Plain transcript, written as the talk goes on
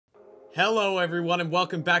Hello everyone and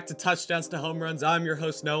welcome back to Touchdowns to Home Runs. I'm your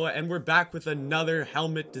host Noah and we're back with another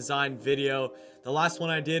helmet design video. The last one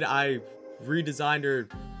I did, I redesigned or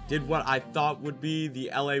did what I thought would be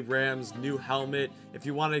the LA Rams new helmet. If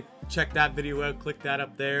you want to check that video out, click that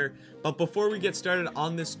up there. But before we get started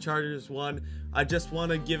on this Chargers one, I just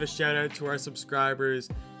want to give a shout out to our subscribers.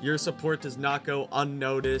 Your support does not go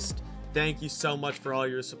unnoticed. Thank you so much for all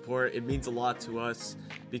your support. It means a lot to us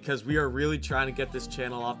because we are really trying to get this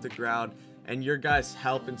channel off the ground, and your guys'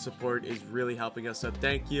 help and support is really helping us, so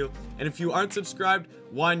thank you. And if you aren't subscribed,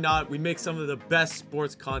 why not? We make some of the best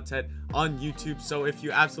sports content on YouTube, so if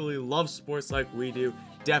you absolutely love sports like we do,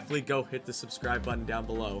 definitely go hit the subscribe button down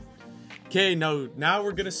below. Okay, now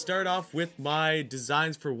we're gonna start off with my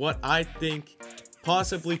designs for what I think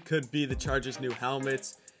possibly could be the Chargers' new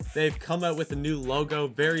helmets. They've come out with a new logo,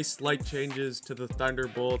 very slight changes to the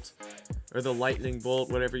Thunderbolt or the Lightning Bolt,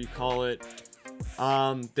 whatever you call it.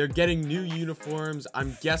 They're getting new uniforms.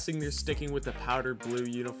 I'm guessing they're sticking with the powder blue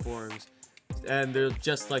uniforms and they're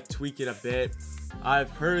just like tweak it a bit. I've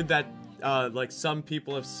heard that like some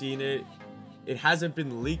people have seen it. It hasn't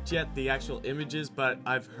been leaked yet, the actual images, but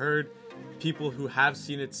I've heard people who have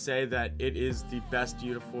seen it say that it is the best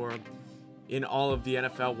uniform in all of the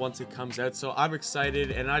NFL once it comes out. So I'm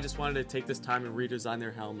excited and I just wanted to take this time and redesign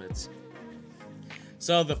their helmets.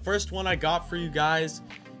 So the first one I got for you guys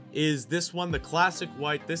is this one, the classic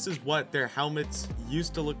white. This is what their helmets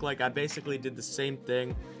used to look like. I basically did the same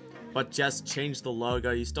thing but just changed the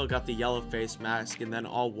logo. You still got the yellow face mask and then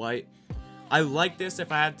all white. I like this.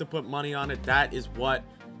 If I had to put money on it, that is what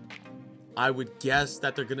I would guess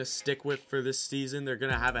that they're gonna stick with for this season. They're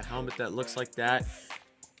gonna have a helmet that looks like that.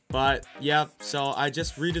 But yeah, so I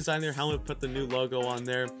just redesigned their helmet, put the new logo on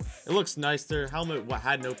there. It looks nice. Their helmet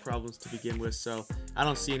had no problems to begin with, so I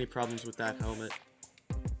don't see any problems with that helmet.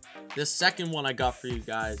 The second one I got for you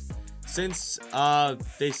guys, since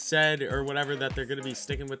they said or whatever that they're going to be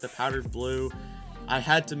sticking with the powdered blue, I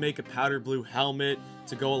had to make a powder blue helmet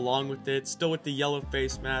to go along with it. Still with the yellow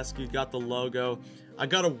face mask, you got the logo. I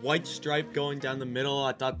got a white stripe going down the middle.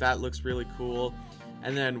 I thought that looks really cool.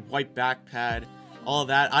 And then white back pad. All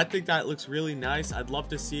that. I think that looks really nice. I'd love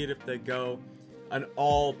to see it if they go an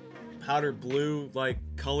all powder blue like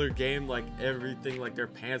color game, like everything, like their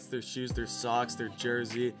pants, their shoes, their socks, their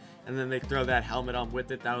jersey, and then they throw that helmet on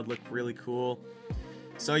with it. That would look really cool.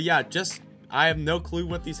 So yeah, I have no clue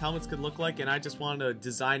what these helmets could look like, and I just wanted to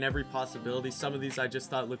design every possibility. Some of these I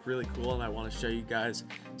just thought looked really cool and I want to show you guys.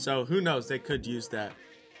 So who knows, they could use that.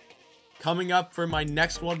 Coming up for my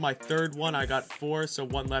next one, my third one, I got 4, so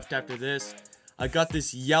one left after this. I got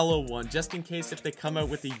this yellow one, just in case if they come out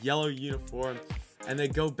with a yellow uniform and they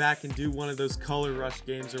go back and do one of those color rush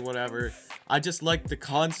games or whatever. I just like the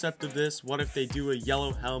concept of this. What if they do a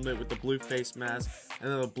yellow helmet with the blue face mask and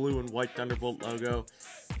then the blue and white Thunderbolt logo?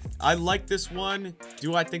 I like this one.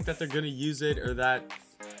 Do I think that they're going to use it or that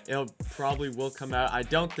it probably will come out? I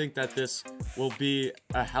don't think that this will be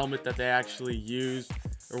a helmet that they actually use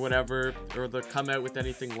or whatever, or they'll come out with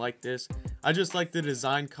anything like this. I just like the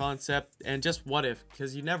design concept and just what if,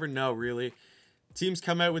 because you never know really. Teams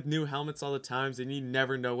come out with new helmets all the time and you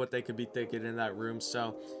never know what they could be thinking in that room.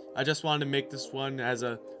 So I just wanted to make this one as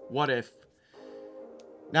a what if.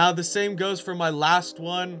 Now the same goes for my last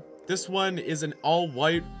one. This one is an all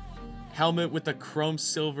white helmet with a chrome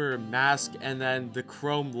silver mask and then the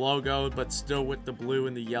chrome logo, but still with the blue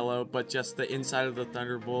and the yellow, but just the inside of the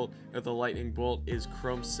Thunderbolt or the Lightning Bolt is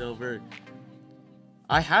chrome silver.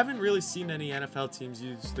 I haven't really seen any NFL teams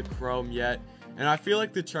use the chrome yet, and I feel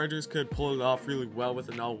like the Chargers could pull it off really well with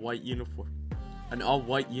an all-white uniform. An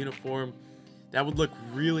all-white uniform that would look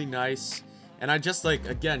really nice, and I just like,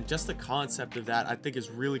 again, just the concept of that I think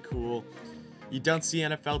is really cool. You don't see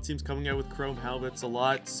NFL teams coming out with chrome helmets a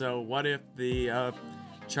lot, so what if the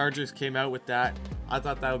Chargers came out with that? I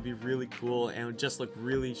thought that would be really cool and would just look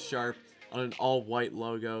really sharp on an all-white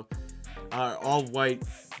logo, all-white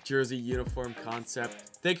jersey uniform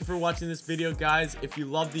concept. Thank you for watching this video, guys. If you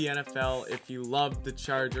love the NFL, if you love the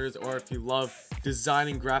Chargers, or if you love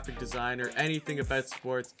designing, graphic design, or anything about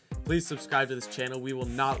sports, please subscribe to this channel. We will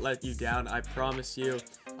not let you down, I promise you.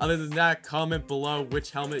 Other than that, comment below which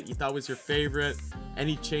helmet you thought was your favorite,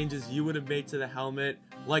 any changes you would have made to the helmet,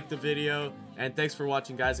 like the video, and thanks for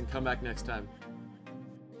watching, guys, and come back next time.